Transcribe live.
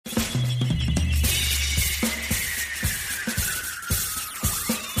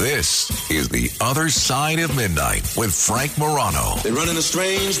This is The Other Side of Midnight with Frank Morano. They're running a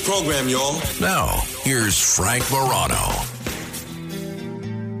strange program, y'all. Now, here's Frank Morano.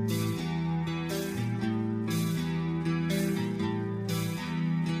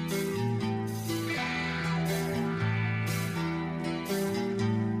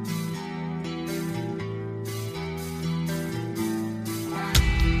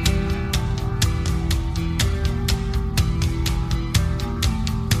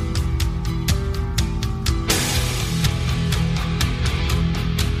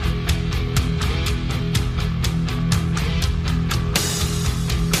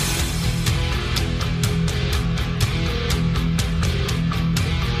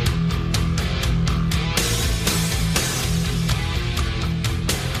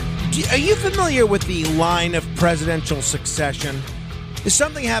 Are you familiar with the line of presidential succession? If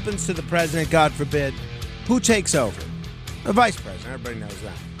something happens to the president, God forbid, who takes over? The vice president. Everybody knows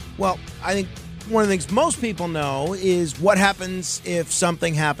that. Well, I think one of the things most people know is what happens if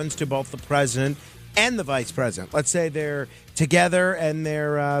something happens to both the president and the vice president. Let's say they're together and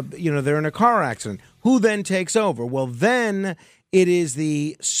they're in a car accident. Who then takes over? Well, then it is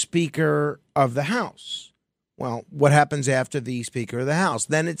the Speaker of the House. Well, what happens after the Speaker of the House?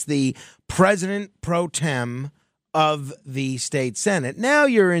 Then it's the President pro tem of the state Senate. Now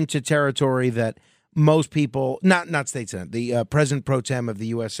you're into territory that most people, not state Senate, the President pro tem of the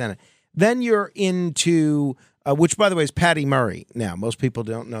U.S. Senate. Then you're into, which by the way is Patty Murray. Now, most people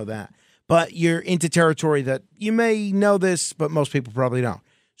don't know that. But you're into territory that you may know this, but most people probably don't.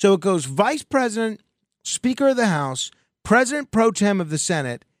 So it goes Vice President, Speaker of the House, President pro tem of the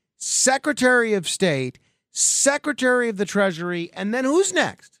Senate, Secretary of State, Secretary of the Treasury, and then who's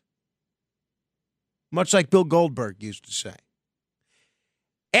next? Much like Bill Goldberg used to say.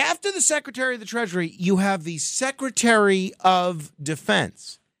 After the Secretary of the Treasury, you have the Secretary of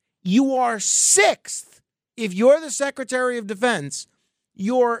Defense. You are sixth. If you're the Secretary of Defense,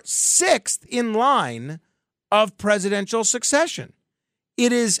 you're sixth in line of presidential succession.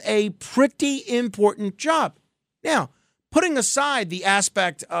 It is a pretty important job. Now, putting aside the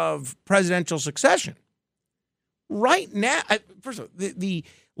aspect of presidential succession, right now, first of all,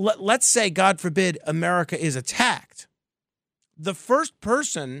 let's say, God forbid, America is attacked. The first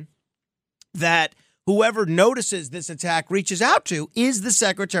person that whoever notices this attack reaches out to is the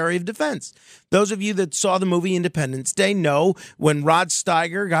Secretary of Defense. Those of you that saw the movie Independence Day know when Rod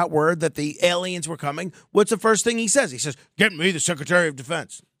Steiger got word that the aliens were coming, what's the first thing he says? He says, "Get me the Secretary of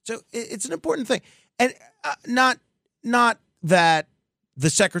Defense." So it's an important thing. And not that the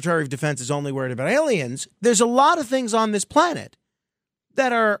Secretary of Defense is only worried about aliens. There's a lot of things on this planet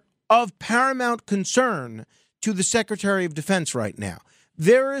that are of paramount concern to the Secretary of Defense right now.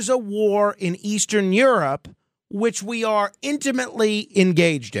 There is a war in Eastern Europe, which we are intimately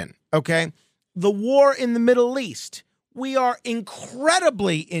engaged in, okay? The war in the Middle East, we are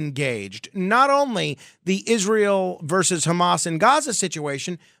incredibly engaged. Not only the Israel versus Hamas and Gaza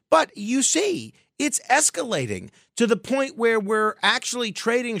situation, but you see, it's escalating to the point where we're actually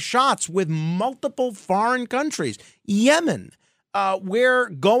trading shots with multiple foreign countries. Yemen, we're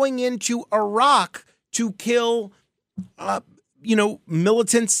going into Iraq to kill,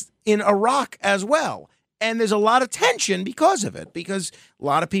 militants in Iraq as well. And there's a lot of tension because of it, because a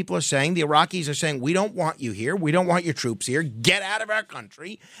lot of people are saying, the Iraqis are saying, we don't want you here. We don't want your troops here. Get out of our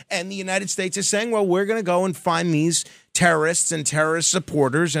country. And the United States is saying, well, we're going to go and find these terrorists and terrorist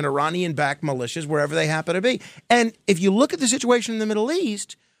supporters and Iranian-backed militias wherever they happen to be. And if you look at the situation in the Middle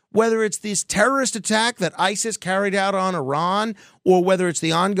East, whether it's this terrorist attack that ISIS carried out on Iran, or whether it's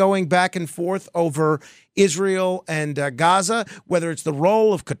the ongoing back and forth over Israel and Gaza, whether it's the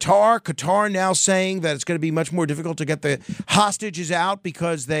role of Qatar now saying that it's going to be much more difficult to get the hostages out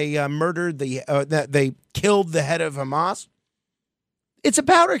because they they killed the head of Hamas. It's a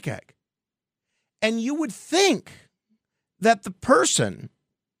powder keg. And you would think that the person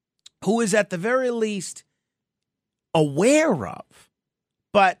who is at the very least aware of,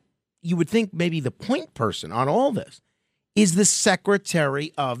 but you would think maybe the point person on all this, is the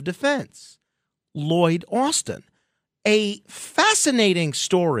Secretary of Defense, Lloyd Austin. A fascinating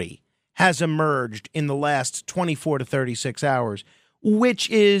story has emerged in the last 24 to 36 hours, which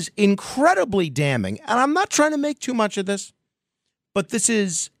is incredibly damning. And I'm not trying to make too much of this, but this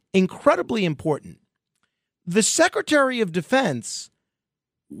is incredibly important. The Secretary of Defense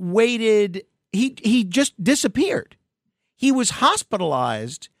waited, he just disappeared. He was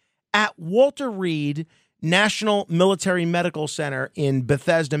hospitalized at Walter Reed National Military Medical Center in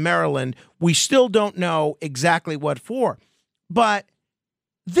Bethesda, Maryland. We still don't know exactly what for. But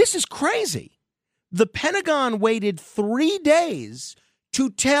this is crazy. The Pentagon waited 3 days to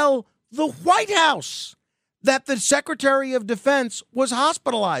tell the White House that the Secretary of Defense was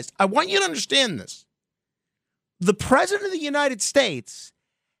hospitalized. I want you to understand this. The President of the United States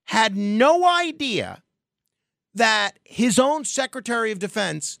had no idea that his own Secretary of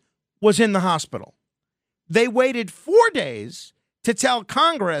Defense was in the hospital. They waited 4 days to tell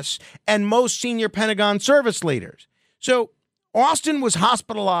Congress and most senior Pentagon service leaders. So Austin was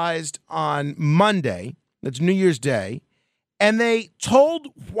hospitalized on Monday, that's New Year's Day, and they told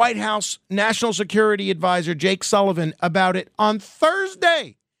White House National Security Advisor Jake Sullivan about it on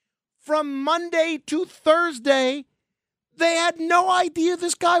Thursday. From Monday to Thursday, they had no idea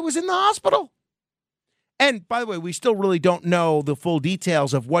this guy was in the hospital. And by the way, we still really don't know the full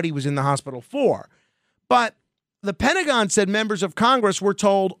details of what he was in the hospital for. But the Pentagon said members of Congress were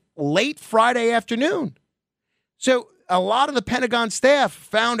told late Friday afternoon. So a lot of the Pentagon staff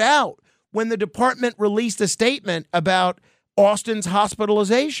found out when the department released a statement about Austin's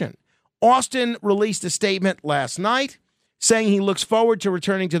hospitalization. Austin released a statement last night saying he looks forward to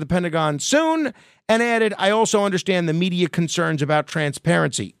returning to the Pentagon soon and added, I also understand the media concerns about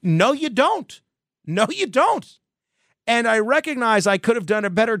transparency. No, you don't. No, you don't. And I recognize I could have done a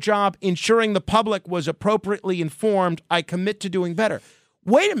better job ensuring the public was appropriately informed. I commit to doing better.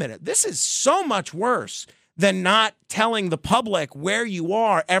 Wait a minute. This is so much worse than not telling the public where you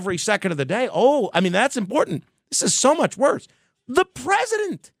are every second of the day. Oh, I mean, that's important. This is so much worse. The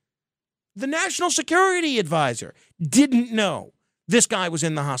president, the national security advisor, didn't know this guy was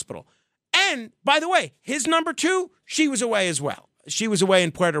in the hospital. And by the way, his number two, she was away as well. She was away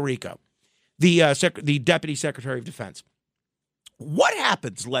in Puerto Rico, the deputy secretary of defense. What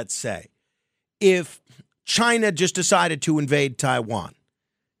happens, let's say, if China just decided to invade Taiwan?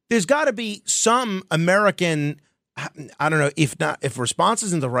 There's got to be some American, I don't know, if response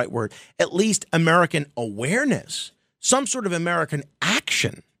isn't the right word, at least American awareness, some sort of American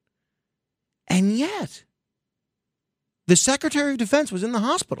action. And yet, the Secretary of Defense was in the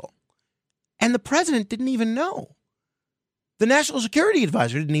hospital, and the president didn't even know. The National Security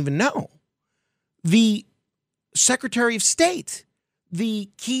Advisor didn't even know. The Secretary of State, the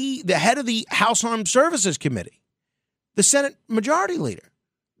head of the House Armed Services Committee, the Senate Majority Leader,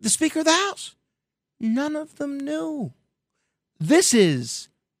 the Speaker of the House, none of them knew. This is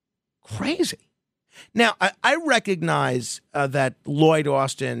crazy. Now, I recognize that Lloyd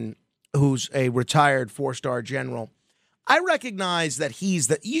Austin, who's a retired 4-star general, I recognize that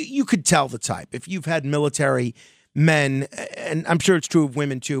you could tell the type. If you've had military men, and I'm sure it's true of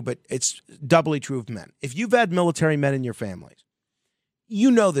women too, but it's doubly true of men. If you've had military men in your families,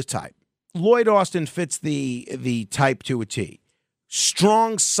 you know the type. Lloyd Austin fits the type to a T.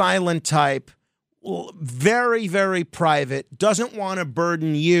 Strong, silent type, very, very private, doesn't want to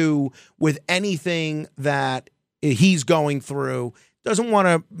burden you with anything that he's going through, doesn't want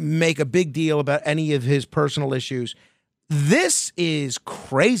to make a big deal about any of his personal issues. This is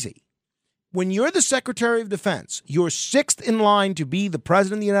crazy. When you're the Secretary of Defense, you're sixth in line to be the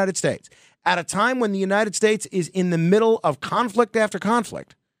President of the United States at a time when the United States is in the middle of conflict after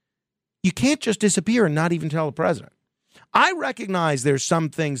conflict. You can't just disappear and not even tell the president. I recognize there's some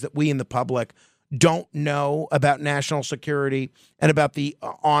things that we in the public don't know about national security and about the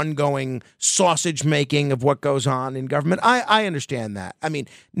ongoing sausage making of what goes on in government. I understand that. I mean,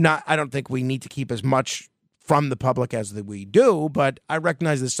 I don't think we need to keep as much from the public as we do, but I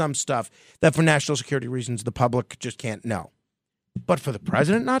recognize there's some stuff that for national security reasons the public just can't know. But for the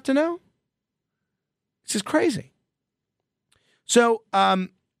president not to know? This is crazy. So I'm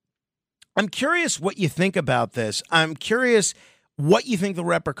curious what you think about this. I'm curious what you think the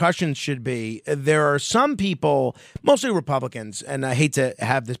repercussions should be. There are some people, mostly Republicans, and I hate to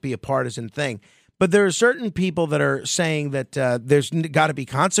have this be a partisan thing, but there are certain people that are saying that there's got to be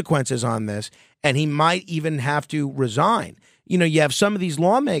consequences on this, and he might even have to resign. You know, you have some of these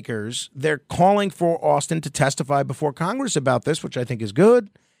lawmakers, they're calling for Austin to testify before Congress about this, which I think is good,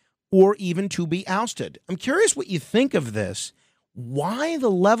 or even to be ousted. I'm curious what you think of this. Why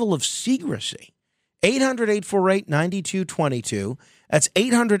the level of secrecy? 800-848-9222. That's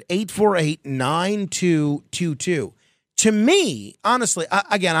 800-848-9222. To me, honestly,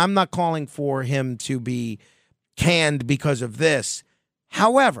 again, I'm not calling for him to be canned because of this.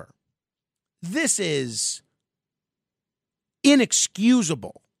 However, this is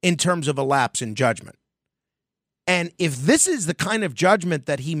inexcusable in terms of a lapse in judgment. And if this is the kind of judgment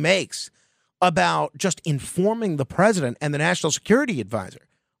that he makes about just informing the president and the national security advisor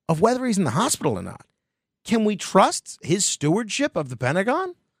of whether he's in the hospital or not, can we trust his stewardship of the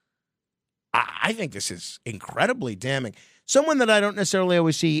Pentagon? I think this is incredibly damning. Someone that I don't necessarily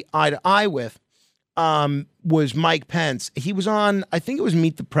always see eye to eye with, was Mike Pence. He was on, I think it was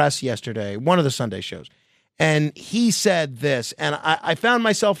Meet the Press yesterday, one of the Sunday shows. And he said this, and I found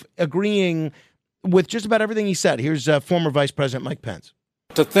myself agreeing with just about everything he said. Here's former Vice President Mike Pence.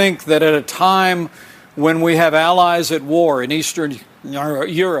 To think that at a time when we have allies at war in Eastern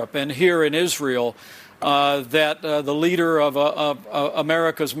Europe and here in Israel, that the leader of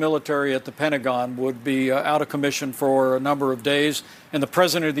America's military at the Pentagon would be out of commission for a number of days, and the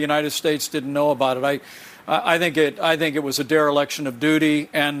President of the United States didn't know about it. I think it was a dereliction of duty,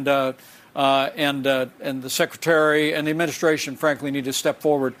 and the Secretary and the administration, frankly, need to step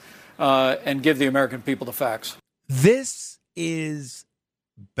forward and give the American people the facts. This is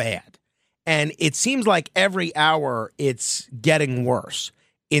bad, and it seems like every hour it's getting worse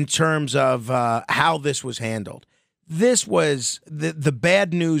in terms of how this was handled. This was the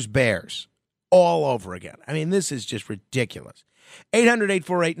bad news bears all over again. I mean, this is just ridiculous.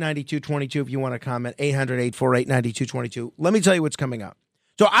 800-848-9222 if you want to comment. 800-848-9222. Let me tell you what's coming up.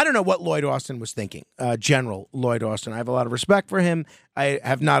 So I don't know what Lloyd Austin was thinking, General Lloyd Austin. I have a lot of respect for him. I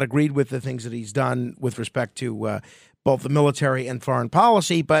have not agreed with the things that he's done with respect to both the military and foreign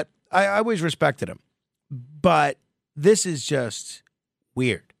policy, but I always respected him. But this is just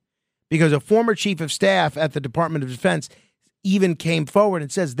weird, because a former chief of staff at the Department of Defense even came forward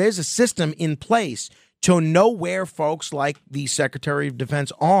and says there's a system in place to know where folks like the Secretary of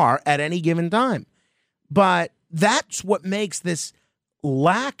Defense are at any given time. But that's what makes this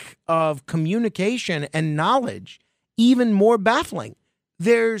lack of communication and knowledge even more baffling.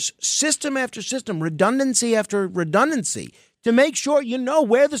 There's system after system, redundancy after redundancy to make sure you know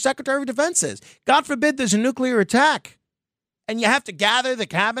where the Secretary of Defense is. God forbid there's a nuclear attack, and you have to gather the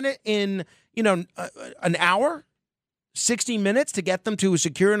cabinet in, an hour, 60 minutes to get them to a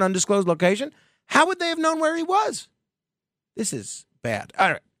secure and undisclosed location. How would they have known where he was? This is bad. All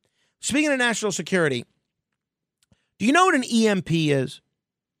right. Speaking of national security, do you know what an EMP is?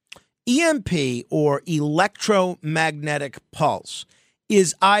 EMP, or electromagnetic pulse,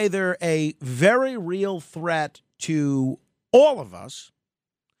 is either a very real threat to all of us,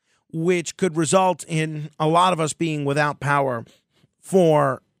 which could result in a lot of us being without power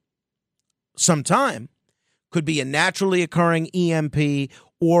for some time. Could be a naturally occurring EMP,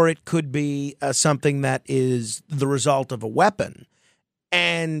 or it could be something that is the result of a weapon,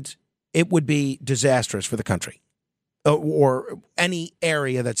 and it would be disastrous for the country or any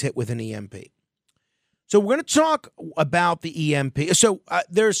area that's hit with an EMP. So we're going to talk about the EMP. So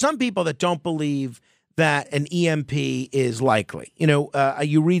there are some people that don't believe that an EMP is likely.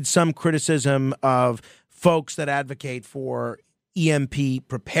 You read some criticism of folks that advocate for EMP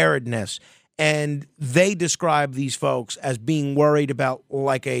preparedness, and they describe these folks as being worried about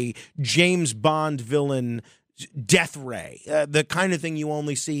like a James Bond villain death ray, the kind of thing you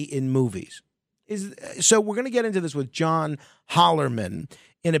only see in movies. So we're going to get into this with John Hollerman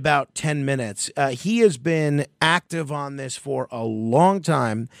in about 10 minutes. He has been active on this for a long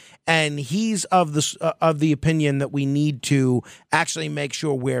time, and he's of the opinion that we need to actually make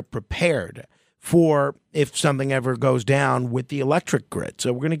sure we're prepared for if something ever goes down with the electric grid.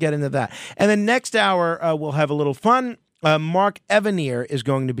 So we're going to get into that. And then next hour, we'll have a little fun. Mark Evanier is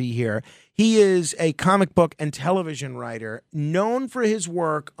going to be here. He is a comic book and television writer known for his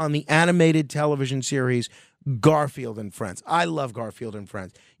work on the animated television series Garfield and Friends. I love Garfield and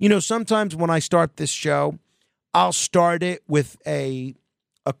Friends. Sometimes when I start this show, I'll start it with a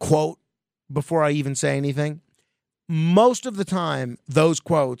quote before I even say anything. Most of the time, those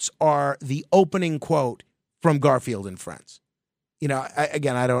quotes are the opening quote from Garfield and Friends.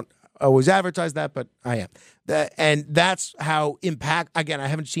 I don't always advertise that, but I am. And that's how again, I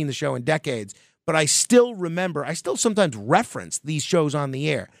haven't seen the show in decades, but I still remember, I still sometimes reference these shows on the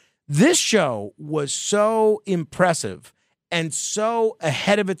air. This show was so impressive and so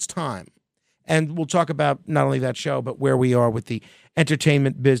ahead of its time. And we'll talk about not only that show, but where we are with the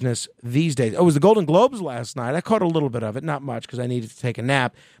entertainment business these days. Oh, it was the Golden Globes last night. I caught a little bit of it, not much because I needed to take a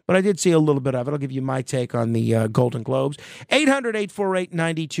nap, but I did see a little bit of it. I'll give you my take on the Golden Globes.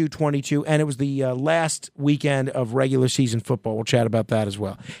 800-848-9222, and it was the last weekend of regular season football. We'll chat about that as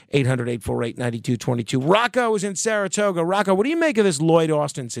well. 800-848-9222. Rocco is in Saratoga. Rocco, what do you make of this Lloyd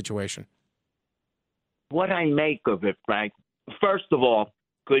Austin situation? What I make of it, Frank, first of all,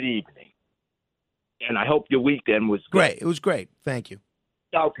 good evening. And I hope your weekend was good. Great. It was great. Thank you.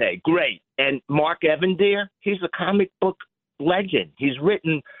 Okay, great. And Mark Evanier, he's a comic book legend. He's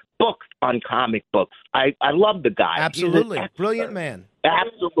written books on comic books. I love the guy. Absolutely. Brilliant man.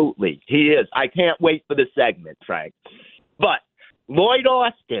 Absolutely. He is. I can't wait for the segment, Frank. But Lloyd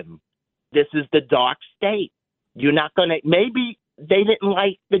Austin, this is the dark state. You're not going to – maybe they didn't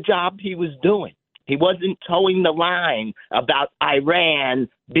like the job he was doing. He wasn't towing the line about Iran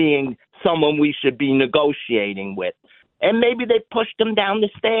being someone we should be negotiating with. And maybe they pushed him down the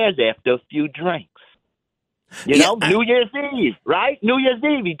stairs after a few drinks. You know, New Year's Eve, right? New Year's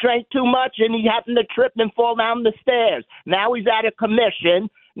Eve. He drank too much and he happened to trip and fall down the stairs. Now he's out of commission.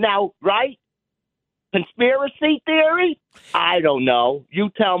 Now, right? Conspiracy theory? I don't know.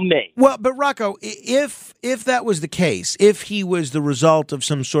 You tell me. Well, but Rocco, if that was the case, if he was the result of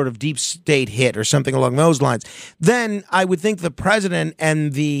some sort of deep state hit or something along those lines, then I would think the president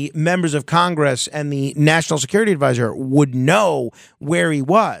and the members of Congress and the national security advisor would know where he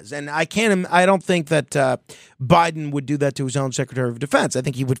was. And I don't think that Biden would do that to his own Secretary of Defense. I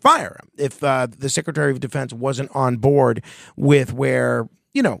think he would fire him if the Secretary of Defense wasn't on board with where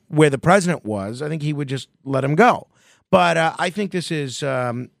the president was. I think he would just let him go. But I think this is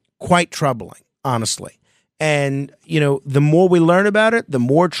quite troubling, honestly. And, the more we learn about it, the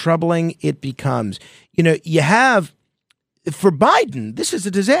more troubling it becomes. You have, for Biden, this is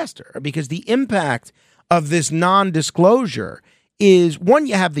a disaster because the impact of this non-disclosure is, one,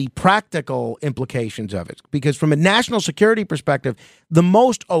 you have the practical implications of it. Because from a national security perspective, the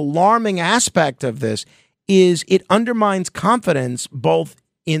most alarming aspect of this is it undermines confidence both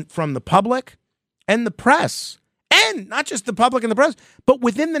from the public and the press. And not just the public and the press, but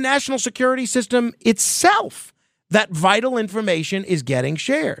within the national security system itself, that vital information is getting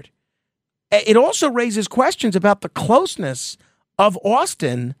shared. It also raises questions about the closeness of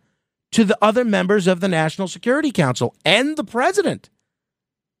Austin to the other members of the National Security Council and the president.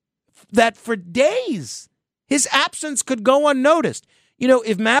 That for days, his absence could go unnoticed.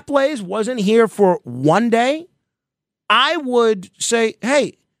 If Matt Blaze wasn't here for one day, I would say,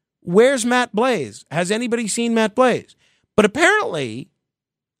 hey, where's Matt Blaze? Has anybody seen Matt Blaze? But apparently,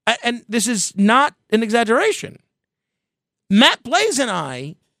 and this is not an exaggeration, Matt Blaze and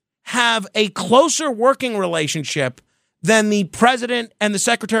I have a closer working relationship than the president and the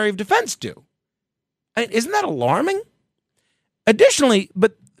Secretary of Defense do. Isn't that alarming? Additionally,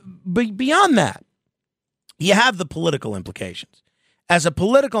 but beyond that, you have the political implications. As a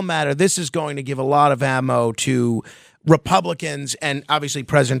political matter, this is going to give a lot of ammo to Republicans and obviously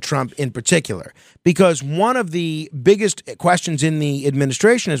President Trump in particular, because one of the biggest questions in the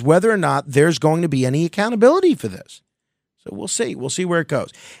administration is whether or not there's going to be any accountability for this. So we'll see. We'll see where it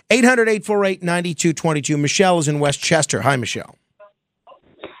goes. 800-848-9222. Michelle is in Westchester. Hi, Michelle.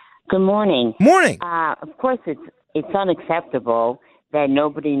 Good morning. Morning. Of course, it's unacceptable that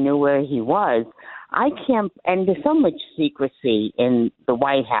nobody knew where he was. I can't, and there's so much secrecy in the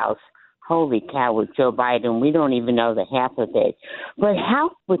White House. Holy cow, with Joe Biden, we don't even know the half of it. But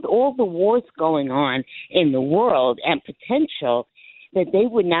how, with all the wars going on in the world and potential, that they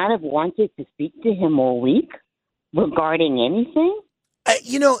would not have wanted to speak to him all week regarding anything?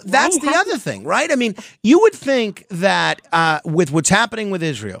 That's the other thing, right? I mean, you would think that with what's happening with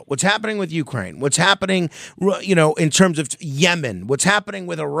Israel, what's happening with Ukraine, what's happening, in terms of Yemen, what's happening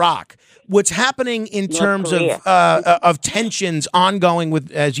with Iraq, what's happening in terms of tensions ongoing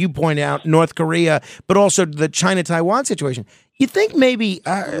with, as you point out, North Korea, but also the China-Taiwan situation. You think maybe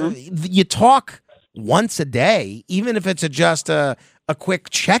you talk once a day, even if it's just a quick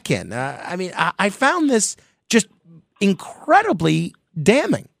check-in. I found this just incredibly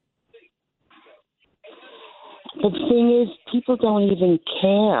damning. The thing is, people don't even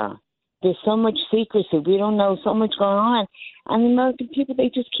care. There's so much secrecy. We don't know so much going on. And the American people, they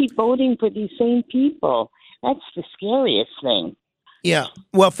just keep voting for these same people. That's the scariest thing. Yeah.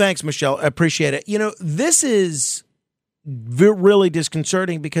 Well, thanks, Michelle. I appreciate it. This is really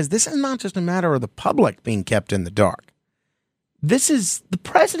disconcerting because this is not just a matter of the public being kept in the dark. This is the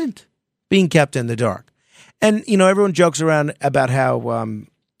president being kept in the dark. And, everyone jokes around about how,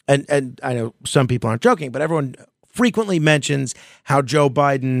 and I know some people aren't joking, but everyone frequently mentions how Joe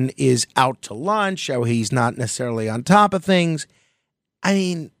Biden is out to lunch, how he's not necessarily on top of things. I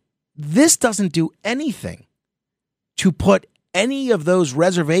mean, this doesn't do anything to put any of those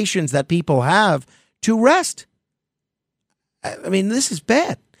reservations that people have to rest. I mean, this is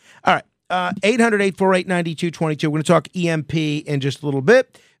bad. All right. 800-848-9222. We're going to talk EMP in just a little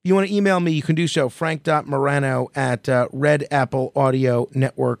bit. If you want to email me, you can do so,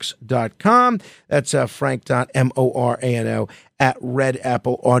 frank.morano@redappleaudionetworks.com. That's frank.morano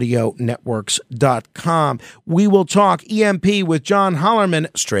 @redappleaudionetworks.com. We will talk EMP with John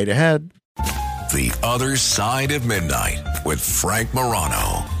Hollerman straight ahead. The Other Side of Midnight with Frank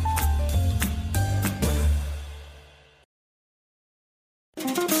Morano.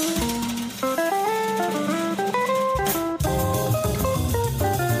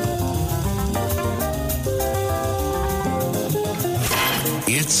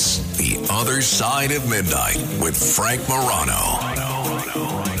 It's It's The Other Side of Midnight with Frank Morano.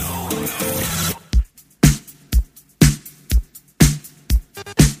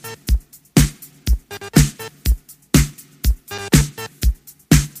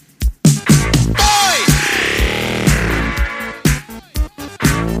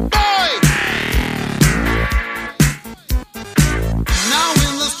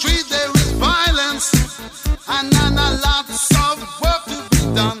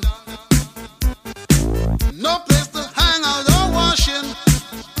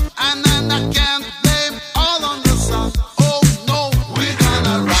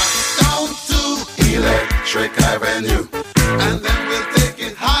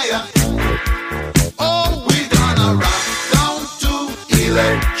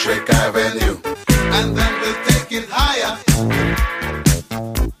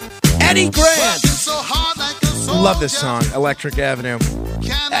 Love this song, Electric Avenue.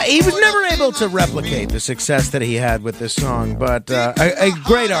 He was never able to replicate the success that he had with this song, but a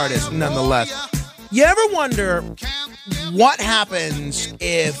great artist nonetheless. You ever wonder what happens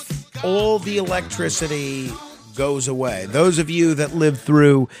if all the electricity goes away? Those of you that lived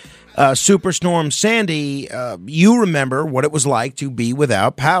through Superstorm Sandy, you remember what it was like to be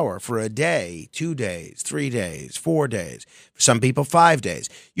without power for a day, 2 days, 3 days, 4 days, for some people 5 days.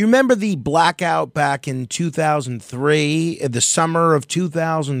 You remember the blackout back in 2003, the summer of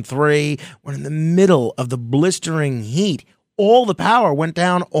 2003, when in the middle of the blistering heat, all the power went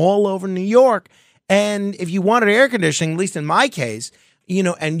down all over New York. And if you wanted air conditioning, at least in my case,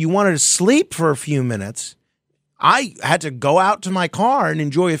 and you wanted to sleep for a few minutes, I had to go out to my car and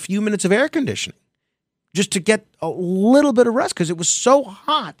enjoy a few minutes of air conditioning just to get a little bit of rest because it was so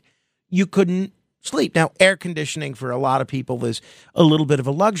hot you couldn't sleep. Now, air conditioning for a lot of people is a little bit of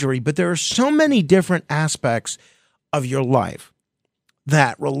a luxury, but there are so many different aspects of your life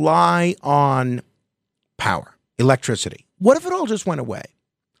that rely on power, electricity. What if it all just went away?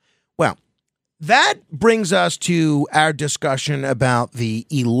 Well, that brings us to our discussion about the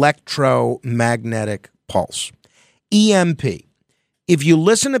electromagnetic pulse. EMP. If you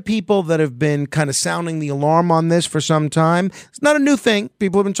listen to people that have been kind of sounding the alarm on this for some time, it's not a new thing.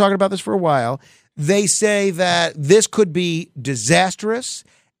 People have been talking about this for a while. They say that this could be disastrous,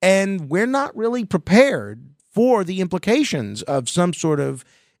 and we're not really prepared for the implications of some sort of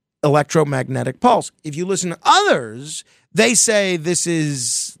electromagnetic pulse. If you listen to others, they say this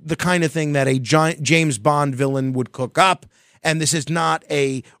is the kind of thing that a James Bond villain would cook up, and this is not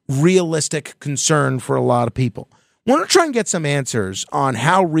a realistic concern for a lot of people. I want to try and get some answers on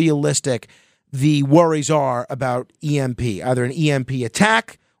how realistic the worries are about EMP, either an EMP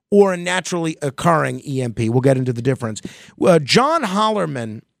attack or a naturally occurring EMP. We'll get into the difference. John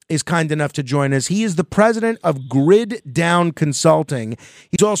Hollerman is kind enough to join us. He is the president of Grid Down Consulting.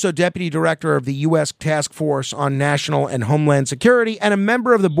 He's also deputy director of the U.S. Task Force on National and Homeland Security and a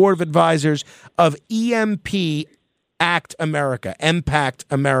member of the board of advisors of EMP Act America, Impact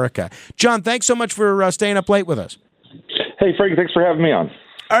America. John, thanks so much for staying up late with us. Hey, Frank, thanks for having me on.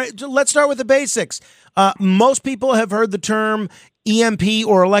 All right, let's start with the basics. Most people have heard the term EMP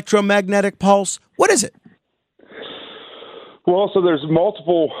or electromagnetic pulse. What is it? Well, so there's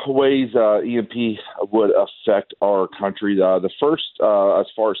multiple ways EMP would affect our country. The first, as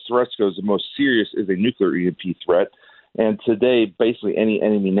far as threats goes, the most serious is a nuclear EMP threat. And today, basically any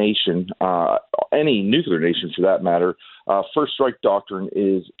enemy nation, any nuclear nation for that matter, first strike doctrine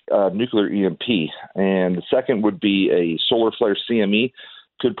is nuclear EMP. And the second would be a solar flare CME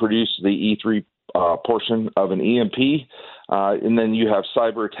could produce the E3 portion of an EMP. And then you have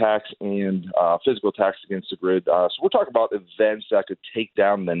cyber attacks and physical attacks against the grid. So we're talking about events that could take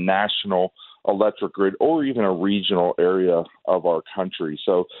down the national electric grid or even a regional area of our country.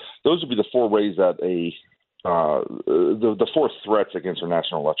 So those would be the four ways that the four threats against our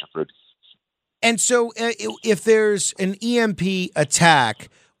national electric grid. And so if there's an EMP attack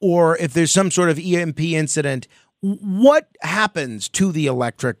or if there's some sort of EMP incident, what happens to the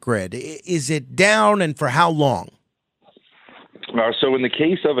electric grid? Is it down, and for how long? So in the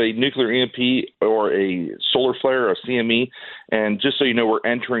case of a nuclear EMP or a solar flare, a CME, and just so you know, we're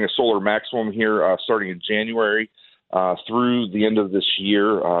entering a solar maximum here starting in January through the end of this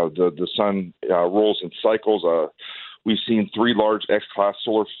year. The sun rolls in cycles. We've seen 3 large X-class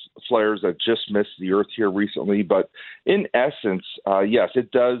solar flares that just missed the Earth here recently. But in essence, yes,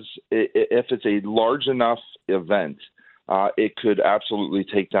 it does. If it's a large enough event, it could absolutely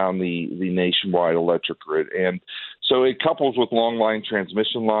take down the nationwide electric grid. And so it couples with long line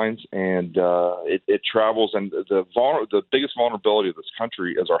transmission lines, and it travels. And the biggest vulnerability of this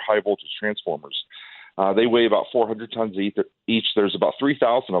country is our high voltage transformers. They weigh about 400 tons each. There's about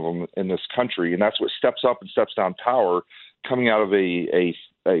 3,000 of them in this country, and that's what steps up and steps down power coming out of a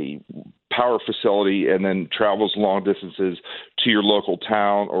power facility and then travels long distances to your local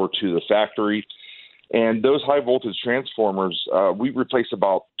town or to the factory. And those high voltage transformers, we replace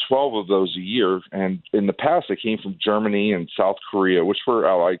about 12 of those a year. And in the past, they came from Germany and South Korea, which were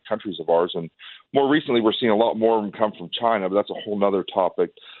allied countries of ours. And more recently, we're seeing a lot more of them come from China, but that's a whole other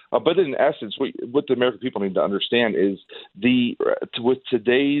topic. But in essence, what the American people need to understand is with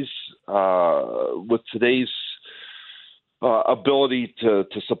today's ability to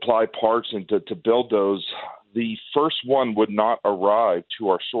supply parts and to build those, the first one would not arrive to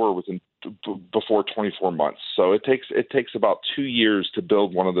our shore before 24 months. So it takes about 2 years to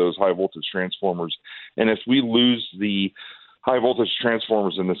build one of those high voltage transformers. And if we lose the high voltage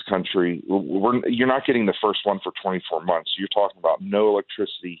transformers in this country, you're not getting the first one for 24 months. You're talking about no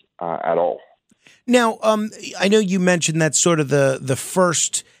electricity at all. Now, I know you mentioned that's sort of the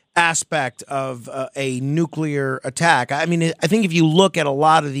first aspect of a nuclear attack. I mean, I think if you look at a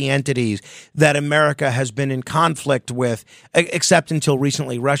lot of the entities that America has been in conflict with, except until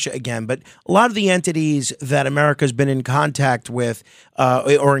recently Russia again, but a lot of the entities that America has been in contact with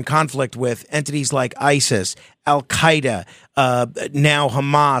or in conflict with, entities like ISIS, Al-Qaeda, now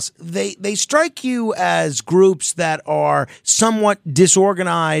Hamas, they strike you as groups that are somewhat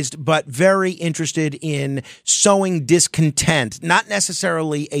disorganized but very interested in sowing discontent, not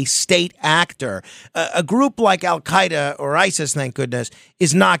necessarily a state actor. A group like Al-Qaeda or ISIS, thank goodness,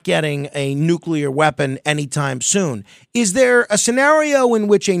 is not getting a nuclear weapon anytime soon. Is there a scenario in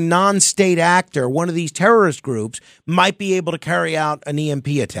which a non-state actor, one of these terrorist groups, might be able to carry out an EMP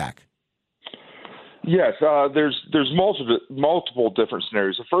attack? Yes, there's multiple different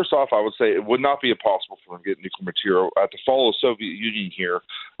scenarios. So first off, I would say it would not be impossible for them to get nuclear material. To follow the Soviet Union here,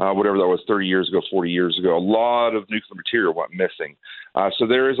 whatever that was, 30 years ago, 40 years ago, a lot of nuclear material went missing. So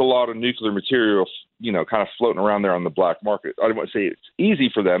there is a lot of nuclear material, kind of floating around there on the black market. I don't want to say it's easy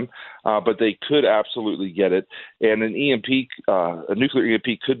for them, but they could absolutely get it. And an EMP, a nuclear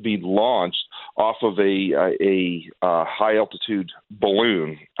EMP, could be launched off of a high altitude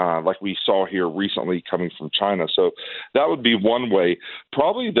balloon, like we saw here recently coming from China. So that would be one way.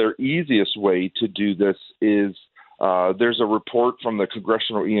 Probably their easiest way to do this is there's a report from the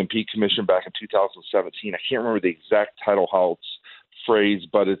Congressional EMP Commission back in 2017. I can't remember the exact title, how it's phrased,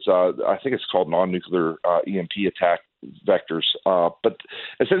 but it's I think it's called non-nuclear EMP attack vectors. But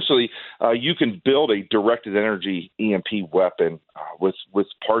essentially, you can build a directed energy EMP weapon with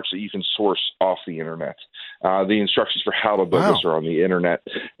parts that you can source off the internet. The instructions for how to build this are on the internet,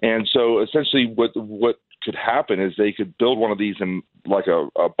 and so essentially, what could happen is they could build one of these in like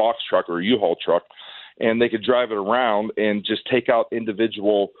a box truck or a U-Haul truck, and they could drive it around and just take out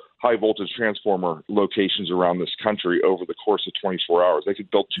individual high voltage transformer locations around this country over the course of 24 hours. They could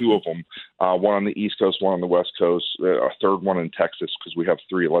build two of them, one on the East Coast, one on the West Coast, a third one in Texas, because we have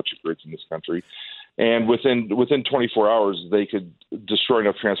 3 electric grids in this country. And within 24 hours, they could destroy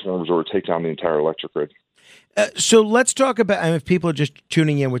enough transformers or take down the entire electric grid. So let's talk about, and if people are just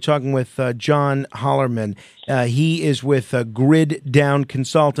tuning in, we're talking with John Hollerman. He is with Grid Down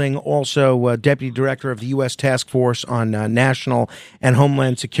Consulting, also Deputy Director of the U.S. Task Force on National and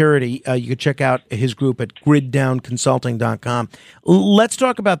Homeland Security. You can check out his group at griddownconsulting.com. Let's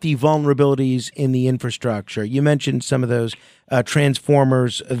talk about the vulnerabilities in the infrastructure. You mentioned some of those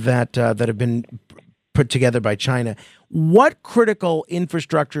transformers that have been put together by China. What critical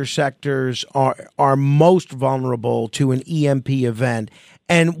infrastructure sectors are most vulnerable to an EMP event,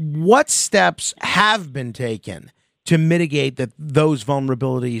 and what steps have been taken to mitigate those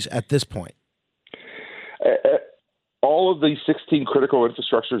vulnerabilities at this point? All of these 16 critical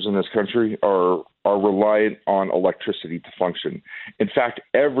infrastructures in this country are reliant on electricity to function. In fact,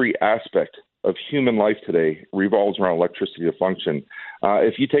 every aspect of human life today revolves around electricity to function.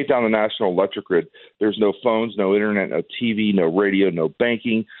 If you take down the national electric grid, there's no phones, no internet, no TV, no radio, no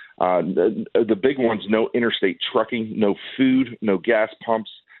banking. The big ones, no interstate trucking, no food, no gas pumps,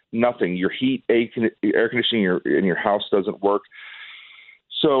 nothing. Your heat, air conditioning in your house doesn't work.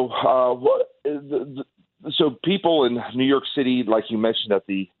 So So people in New York City, like you mentioned at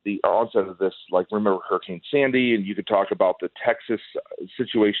the onset of this, like remember Hurricane Sandy, and you could talk about the Texas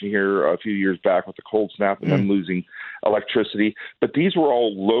situation here a few years back with the cold snap and them losing electricity. But these were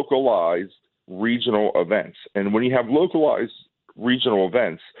all localized regional events. And when you have localized regional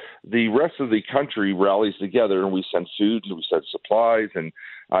events, the rest of the country rallies together and we send food and we send supplies, and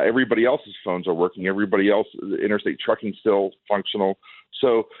everybody else's phones are working. Everybody else, interstate trucking still functional.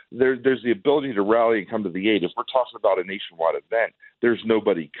 So there's the ability to rally and come to the aid. If we're talking about a nationwide event, there's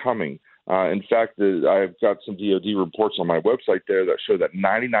nobody coming. In fact, I've got some DoD reports on my website there that show that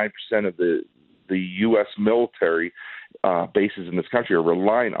 99% of the U.S. military bases in this country are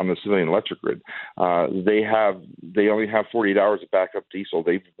reliant on the civilian electric grid. They only have 48 hours of backup diesel.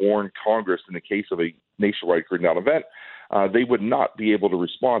 They've warned Congress in the case of a nationwide grid down event, they would not be able to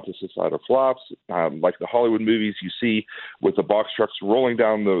respond to societal collapse like the Hollywood movies you see with the box trucks rolling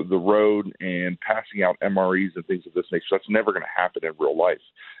down the road and passing out MREs and things of this nature. That's never going to happen in real life.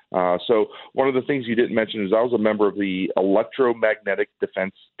 So one of the things you didn't mention is I was a member of the Electromagnetic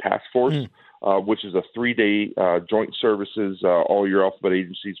Defense Task Force, which is a 3-day joint services. All your alphabet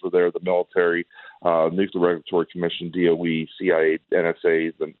agencies were there, the military, Nuclear Regulatory Commission, DOE, CIA,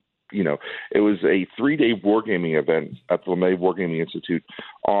 NSA. It was a 3-day wargaming event at the LeMay Wargaming Institute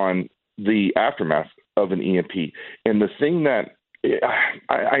on the aftermath of an EMP. And the thing that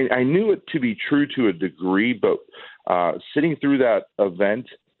I knew it to be true to a degree, but sitting through that event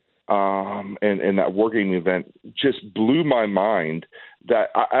and that wargaming event just blew my mind that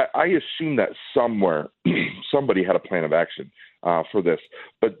I assumed that somewhere somebody had a plan of action for this.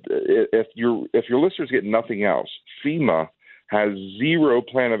 But if your listeners get nothing else, FEMA has zero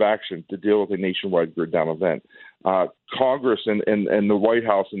plan of action to deal with a nationwide grid down event. Congress and the White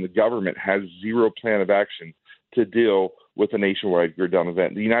House and the government has zero plan of action to deal with a nationwide grid down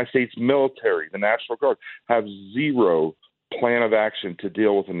event. The United States military, the National Guard, have zero plan of action to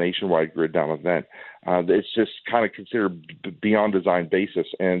deal with a nationwide grid down event. It's just kind of considered beyond design basis.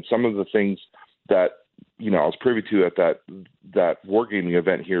 And some of the things that I was privy to at that wargaming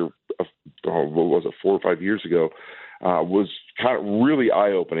event here, what was it, 4 or 5 years ago, was kind of really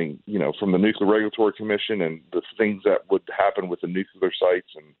eye-opening, from the Nuclear Regulatory Commission and the things that would happen with the nuclear sites.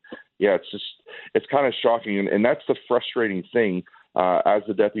 And yeah, it's kind of shocking. And that's the frustrating thing as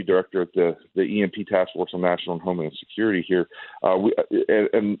the deputy director at the EMP Task Force on National and Homeland Security here.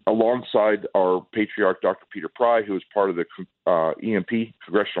 And alongside our patriarch, Dr. Peter Pry, who is part of the EMP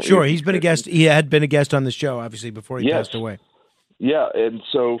Congressional. Sure, EMP he's been a guest. He had been a guest on the show, obviously, before he passed away. Yeah, and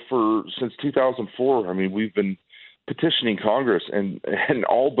so since 2004, we've been petitioning Congress and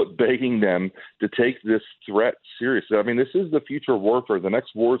all but begging them to take this threat seriously. This is the future of warfare. The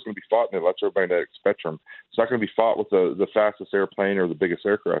next war is going to be fought in the electromagnetic spectrum. It's not going to be fought with the fastest airplane or the biggest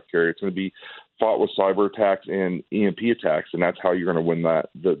aircraft carrier. It's going to be fought with cyber attacks and EMP attacks, and that's how you're going to win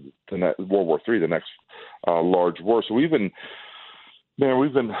the World War III, the next large war. So we've been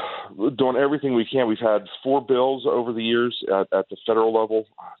doing everything we can. We've had 4 bills over the years at the federal level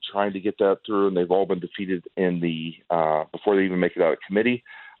trying to get that through, and they've all been defeated in the before they even make it out of committee.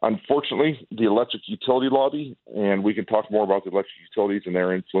 Unfortunately, the electric utility lobby, and we can talk more about the electric utilities and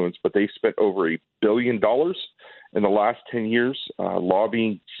their influence, but they spent over $1 billion in the last 10 years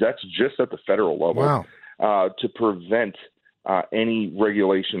lobbying. That's just at the federal level. Wow. To prevent any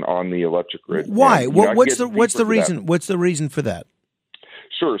regulation on the electric grid. Why? What's the reason? That. What's the reason for that?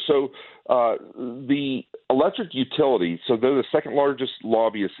 Sure. So the electric utility, so they're the second largest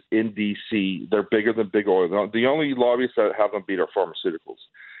lobbyists in D.C. They're bigger than big oil. The only lobbyists that have them beat are pharmaceuticals.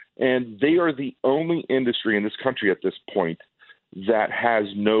 And they are the only industry in this country at this point that has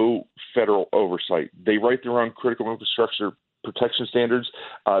no federal oversight. They write their own critical infrastructure protection standards.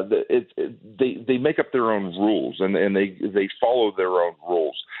 They make up their own rules and they follow their own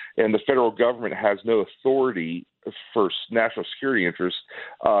rules. And the federal government has no authority for national security interests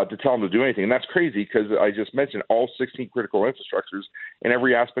to tell them to do anything. And that's crazy because I just mentioned all 16 critical infrastructures and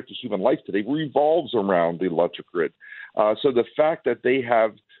every aspect of human life today revolves around the electric grid. So the fact that they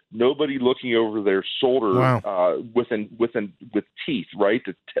have nobody looking over their shoulder with teeth, right,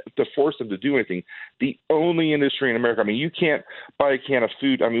 to force them to do anything. The only industry in America, you can't buy a can of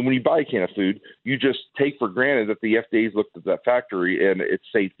food. When you buy a can of food, you just take for granted that the FDA's looked at that factory and it's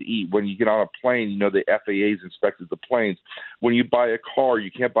safe to eat. When you get on a plane, the FAA's inspected the planes. When you buy a car,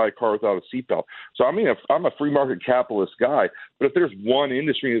 you can't buy a car without a seatbelt. So I'm a free market capitalist guy, but if there's one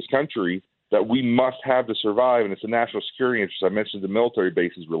industry in this country that we must have to survive, and it's a national security interest. I mentioned the military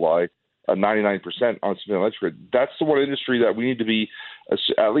bases rely 99% on civilian electric grid. That's the one industry that we need to be,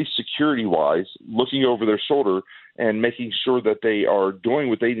 at least security-wise, looking over their shoulder and making sure that they are doing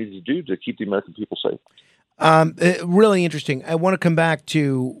what they need to do to keep the American people safe. Really interesting. I want to come back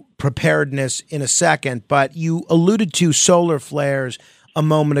to preparedness in a second, but you alluded to solar flares a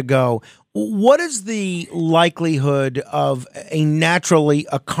moment ago. What is the likelihood of a naturally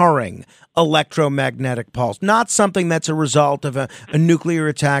occurring electromagnetic pulse? Not something that's a result of a nuclear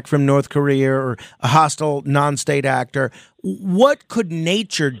attack from North Korea or a hostile non-state actor. What could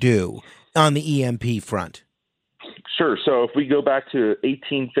nature do on the EMP front? Sure. So if we go back to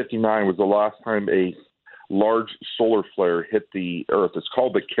 1859 was the last time a large solar flare hit the Earth. It's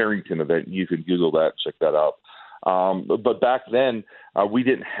called the Carrington event. You can Google that, check that out. But back then, we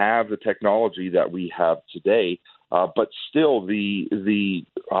didn't have the technology that we have today. But still, the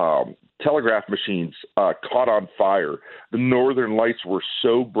telegraph machines caught on fire. The northern lights were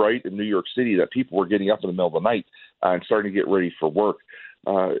so bright in New York City that people were getting up in the middle of the night and starting to get ready for work.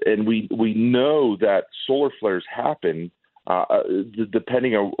 And we know that solar flares happen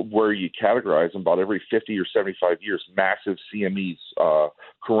depending on where you categorize them, about every 50 or 75 years, massive CMEs,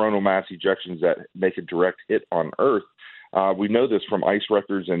 coronal mass ejections that make a direct hit on Earth. We know this from ice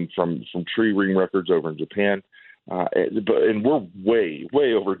records and from tree ring records over in Japan. And we're way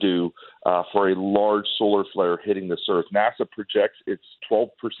overdue for a large solar flare hitting this Earth. NASA projects it's 12%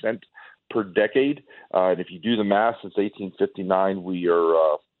 per decade, and if you do the math, since 1859,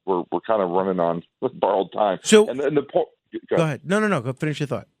 we're kind of running on borrowed time. So, and the point. Go ahead. No. Go finish your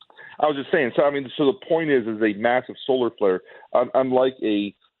thought. I was just saying. So the point is a massive solar flare, unlike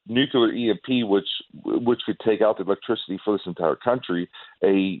a nuclear EMP, which could take out the electricity for this entire country,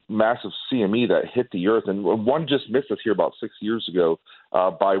 a massive CME that hit the Earth, and one just missed us here about 6 years ago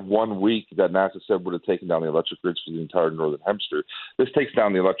by 1 week that NASA said would have taken down the electric grids for the entire northern hemisphere. This takes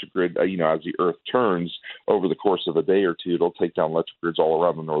down the electric grid, as the Earth turns over the course of a day or two. It'll take down electric grids all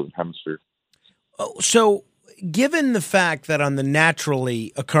around the northern hemisphere. So, given the fact that on the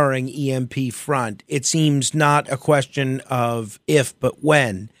naturally occurring EMP front, it seems not a question of if but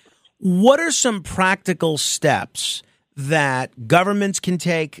when, what are some practical steps that governments can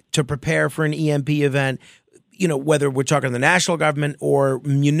take to prepare for an EMP event, whether we're talking the national government or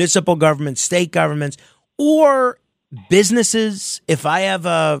municipal governments, state governments, or businesses? If I have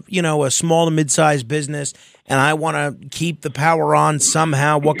a small to mid-sized business and I want to keep the power on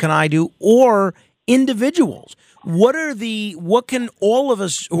somehow, what can I do? Or individuals. What can all of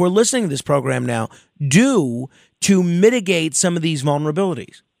us who are listening to this program now do to mitigate some of these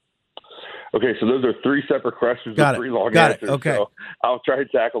vulnerabilities? Okay, so those are three separate questions with three long answers. Okay. So I'll try to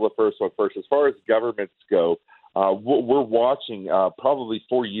tackle the first one first. As far as governments go, what we're watching probably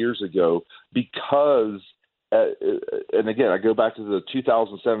 4 years ago, because and again, I go back to the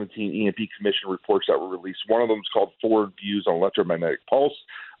 2017 EMP Commission reports that were released. One of them is called Forward Views on Electromagnetic Pulse.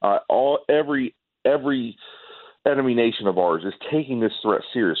 Every enemy nation of ours is taking this threat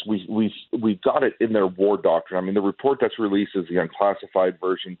serious. We've got it in their war doctrine. The report that's released is the unclassified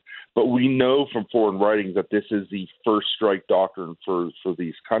version, but we know from foreign writings that this is the first strike doctrine for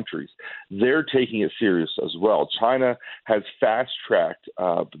these countries. They're taking it serious as well. China has fast-tracked,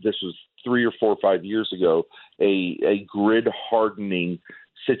 this was 3 or 4 or 5 years ago, a grid hardening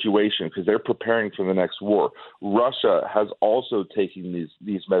situation because they're preparing for the next war. Russia has also taken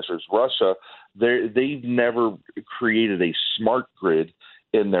these measures. Russia, they've never created a smart grid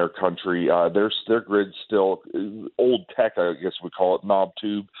in their country. Their grid's still old tech, I guess we call it, knob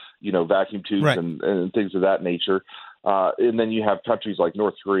tube, vacuum tubes, right, and things of that nature. And then you have countries like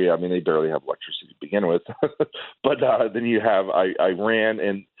North Korea. They barely have electricity to begin with. But then you have Iran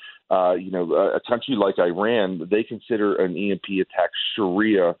and a country like Iran, they consider an EMP attack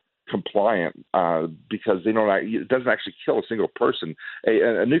Sharia compliant because it doesn't actually kill a single person.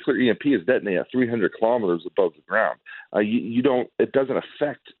 A nuclear EMP is detonated at 300 kilometers above the ground. It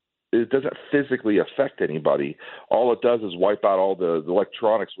doesn't physically affect anybody. All it does is wipe out all the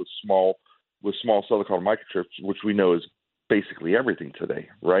electronics with small silicon microchips, which we know is basically everything today,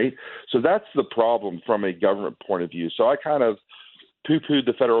 right? So that's the problem from a government point of view. So I kind of poo-pooed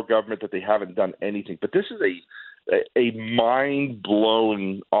the federal government that they haven't done anything. But this is a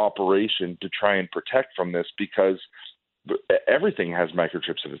mind-blowing operation to try and protect from this because everything has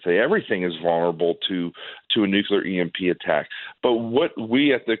microchips in it today. Everything is vulnerable to a nuclear EMP attack. But what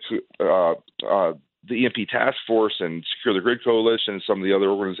we at the EMP Task Force and Secure the Grid Coalition and some of the other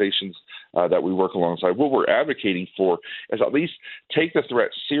organizations that we work alongside, what we're advocating for is at least take the threat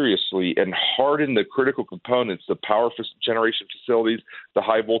seriously and harden the critical components, the power generation facilities, the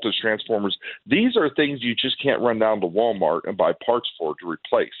high voltage transformers. These are things you just can't run down to Walmart and buy parts for to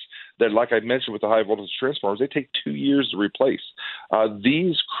replace. That, like I mentioned with the high voltage transformers, they take 2 years to replace.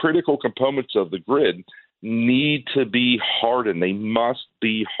 These critical components of the grid need to be hardened. They must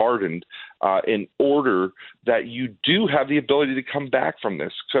be hardened in order that you do have the ability to come back from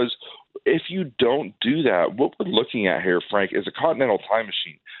this. Because if you don't do that, what we're looking at here, Frank, is a continental time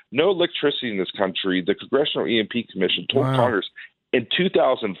machine. No electricity in this country. The Congressional EMP Commission told Congress in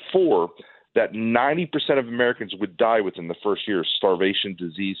 2004 that 90% of Americans would die within the first year of starvation,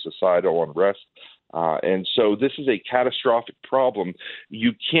 disease, societal unrest. And so this is a catastrophic problem.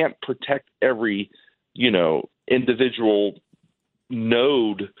 You can't protect every individual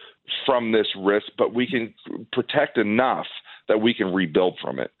node from this risk, but we can protect enough that we can rebuild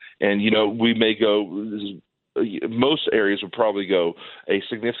from it. And, we may go, most areas would probably go a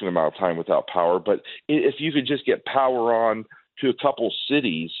significant amount of time without power. But if you could just get power on to a couple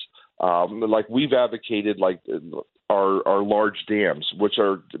cities, like we've advocated, like our large dams, which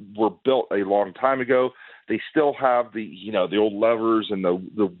were built a long time ago. They still have the old levers and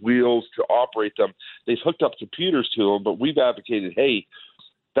the wheels to operate them. They've hooked up computers to them, but we've advocated, hey,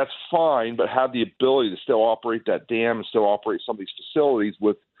 that's fine, but have the ability to still operate that dam and still operate some of these facilities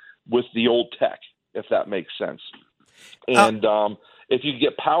with the old tech, if that makes sense. And if you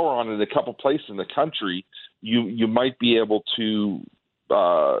get power on it in a couple places in the country, you might be able to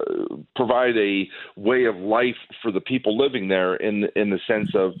provide a way of life for the people living there in the sense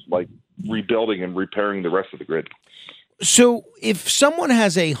of like rebuilding and repairing the rest of the grid. So if someone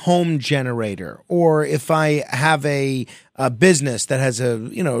has a home generator, or if I have a business that has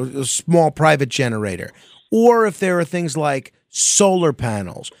a small private generator, or if there are things like solar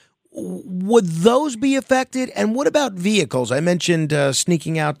panels, would those be affected? And what about vehicles? I mentioned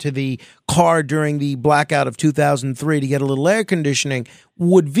sneaking out to the car during the blackout of 2003 to get a little air conditioning.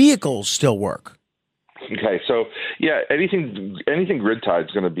 Would vehicles still work? Okay, so anything grid tied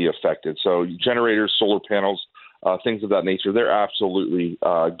is going to be affected. So generators, solar panels, things of that nature, they're absolutely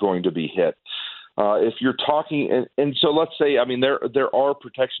going to be hit. If you're talking, and so let's say, I mean, there are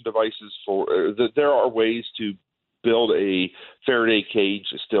protection devices there are ways to build a Faraday cage,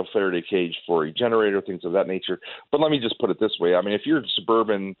 a steel Faraday cage for a generator, things of that nature. But let me just put it this way. I mean, if you're in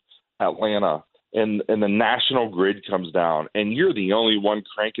suburban Atlanta and the national grid comes down and you're the only one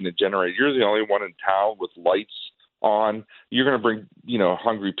cranking a generator, you're the only one in town with lights on, you're going to bring,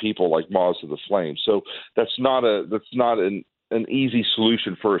 hungry people like moths to the flame. So that's not an easy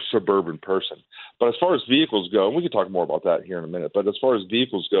solution for a suburban person. But as far as vehicles go, and we can talk more about that here in a minute, but as far as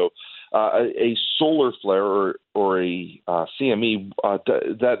vehicles go, a solar flare or a CME,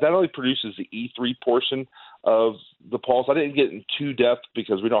 that only produces the E3 portion of the pulse. I didn't get in too depth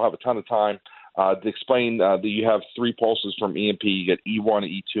because we don't have a ton of time to explain that you have three pulses from EMP. You get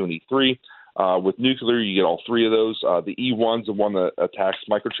E1, E2, and E3. With nuclear, you get all three of those. The E1 is the one that attacks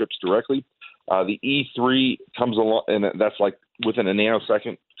microchips directly. The E3 comes along, and that's like within a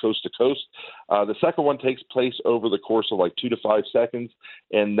nanosecond, coast to coast. The second one takes place over the course of like 2 to 5 seconds,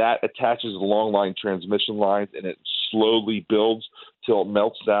 and that attaches the long line transmission lines, and it slowly builds till it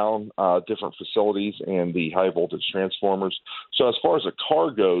melts down different facilities and the high voltage transformers. So as far as a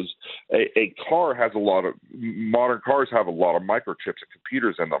car goes, a car has modern cars have a lot of microchips and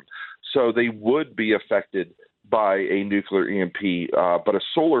computers in them. So they would be affected by a nuclear EMP, but a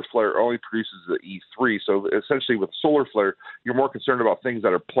solar flare only produces the E3. So essentially with a solar flare, you're more concerned about things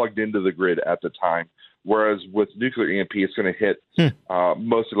that are plugged into the grid at the time, whereas with nuclear EMP, it's going to hit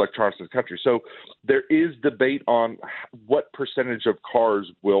most electronics in the country. So there is debate on what percentage of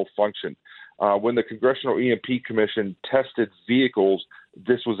cars will function. When the Congressional EMP Commission tested vehicles,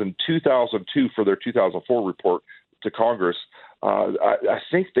 this was in 2002 for their 2004 report to Congress, I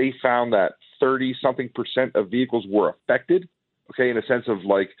think they found that 30-something% of vehicles were affected, in a sense of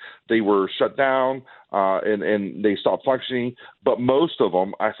like they were shut down and they stopped functioning. But most of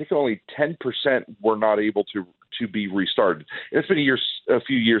them, I think only 10% were not able to be restarted. And it's been a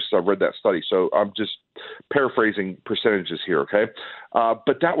few years since I've read that study, so I'm just paraphrasing percentages here, okay?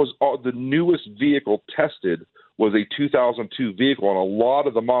 But that was the newest vehicle tested was a 2002 vehicle, and a lot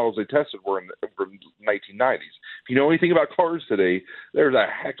of the models they tested were in the 1990s. If you know anything about cars today, there's a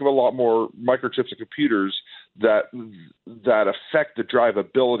heck of a lot more microchips and computers that affect the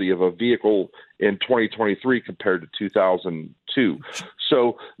drivability of a vehicle in 2023 compared to 2002.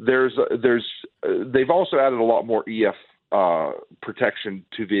 So they've also added a lot more EF protection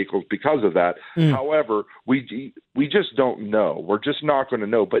to vehicles because of that. However, we just don't know. We're just not going to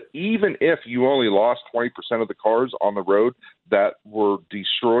know. But even if you only lost 20% of the cars on the road that were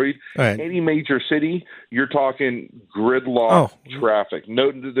destroyed, any major city, you're talking gridlock traffic.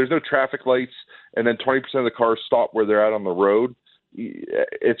 No, there's no traffic lights, and then 20% of the cars stop where they're at on the road.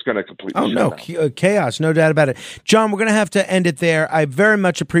 It's going to completely shut down. Chaos, no doubt about it. John, we're going to have to end it there. I very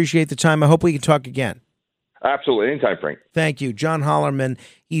much appreciate the time. I hope we can talk again. Absolutely. Anytime, Frank. Thank you. John Hollerman,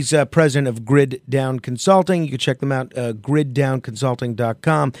 he's president of Grid Down Consulting. You can check them out,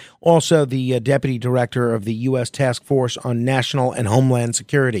 griddownconsulting.com. Also, the deputy director of the U.S. Task Force on National and Homeland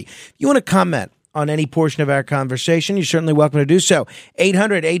Security. If you want to comment on any portion of our conversation, you're certainly welcome to do so.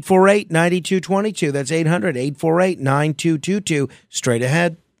 800-848-9222. That's 800-848-9222. Straight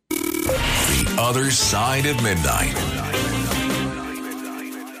ahead. The Other Side of Midnight.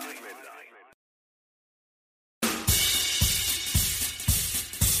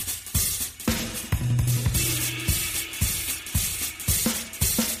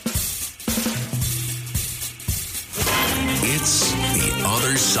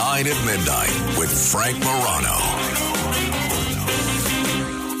 Other Side of Midnight with Frank Morano.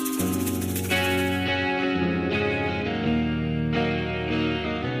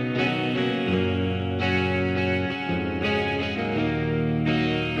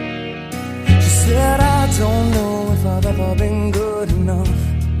 Said I don't know if I've ever been good enough.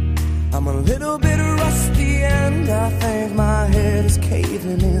 I'm a little bit rusty and I think my head is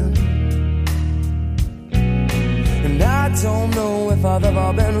caving in. And I don't know if I've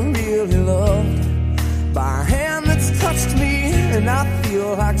ever been really loved by a hand that's touched me, and I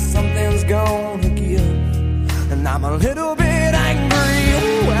feel like something's gonna give. And I'm a little bit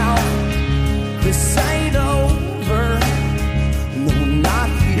angry. Well, this ain't over. No, not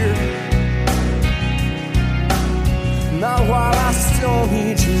here. Not while I still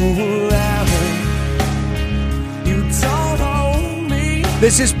need you around. You don't hold me.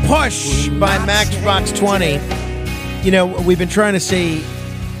 This is Push by Matchbox 20. You know, we've been trying to see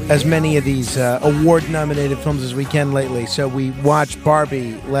as many of these award-nominated films as we can lately. So we watched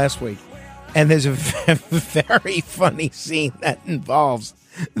Barbie last week, and there's a very funny scene that involves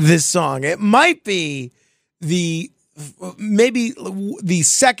this song. It might be maybe the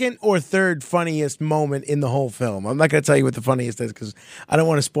second or third funniest moment in the whole film. I'm not going to tell you what the funniest is because I don't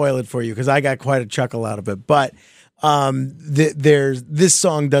want to spoil it for you, because I got quite a chuckle out of it. But this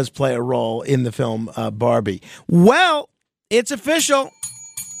song does play a role in the film Barbie. Well, it's official.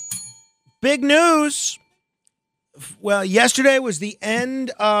 Big news. Well, yesterday was the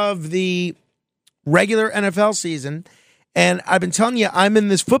end of the regular NFL season. And I've been telling you, I'm in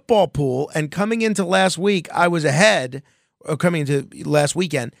this football pool, and coming into last week, I was ahead, or coming into last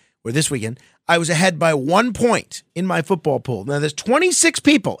weekend, or this weekend, I was ahead by 1 point in my football pool. Now, there's 26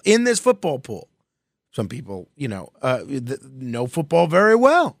 people in this football pool. Some people, know football very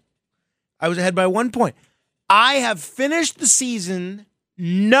well. I was ahead by 1 point. I have finished the season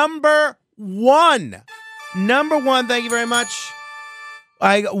number one. Number one, thank you very much.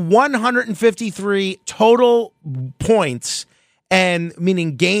 I got 153 total points, and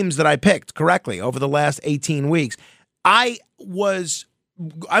meaning games that I picked correctly over the last 18 weeks. I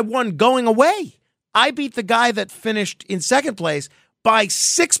won going away. I beat the guy that finished in second place by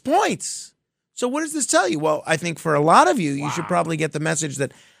 6 points. So what does this tell you? Well, I think for a lot of you, you should probably get the message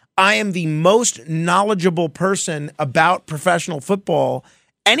that I am the most knowledgeable person about professional football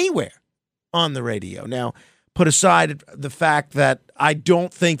anywhere on the radio. Now, put aside the fact that I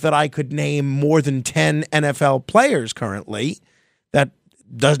don't think that I could name more than 10 NFL players currently. That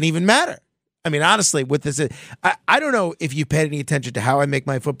doesn't even matter. I mean, honestly, with this, I don't know if you paid any attention to how I make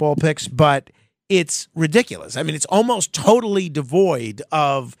my football picks, but it's ridiculous. I mean, it's almost totally devoid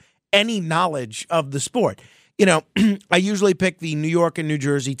of any knowledge of the sport. You know, I usually pick the New York and New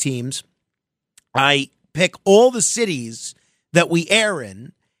Jersey teams. I pick all the cities that we air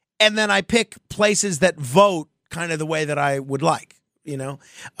in, and then I pick places that vote kind of the way that I would like,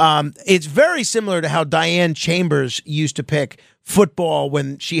 It's very similar to how Diane Chambers used to pick football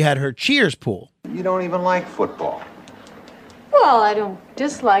when she had her Cheers pool. You don't even like football. Well, I don't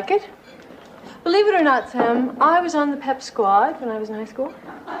dislike it. Believe it or not, Sam, I was on the pep squad when I was in high school.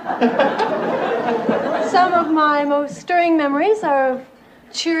 Some of my most stirring memories are of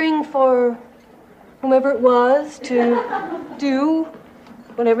cheering for whomever it was to do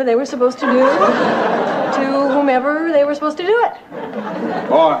whatever they were supposed to do to whomever they were supposed to do it.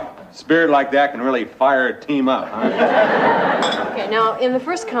 Boy, spirit like that can really fire a team up, huh? Okay, now, in the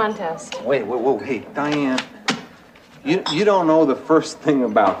first contest... Wait, hey, Diane, you don't know the first thing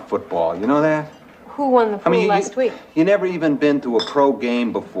about football, you know that? Who won the pool last week? You never even been to a pro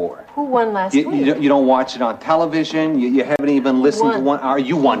game before. Who won last week? You don't watch it on television, you haven't even listened to one...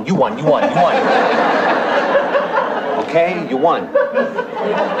 You won. Okay, you won.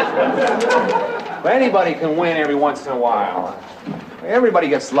 But anybody can win every once in a while. Everybody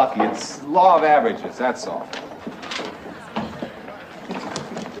gets lucky. It's law of averages, that's all.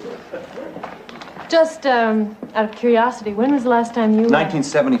 Just out of curiosity, when was the last time you...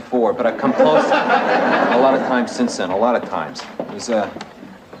 1974, but I've come close a lot of times since then, a lot of times. It was a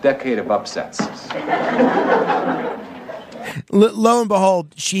decade of upsets. Lo and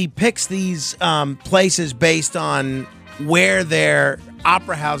behold, she picks these places based on where their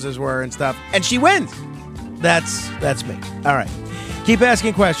opera houses were and stuff, and she wins. That's me. All right. Keep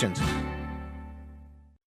asking questions.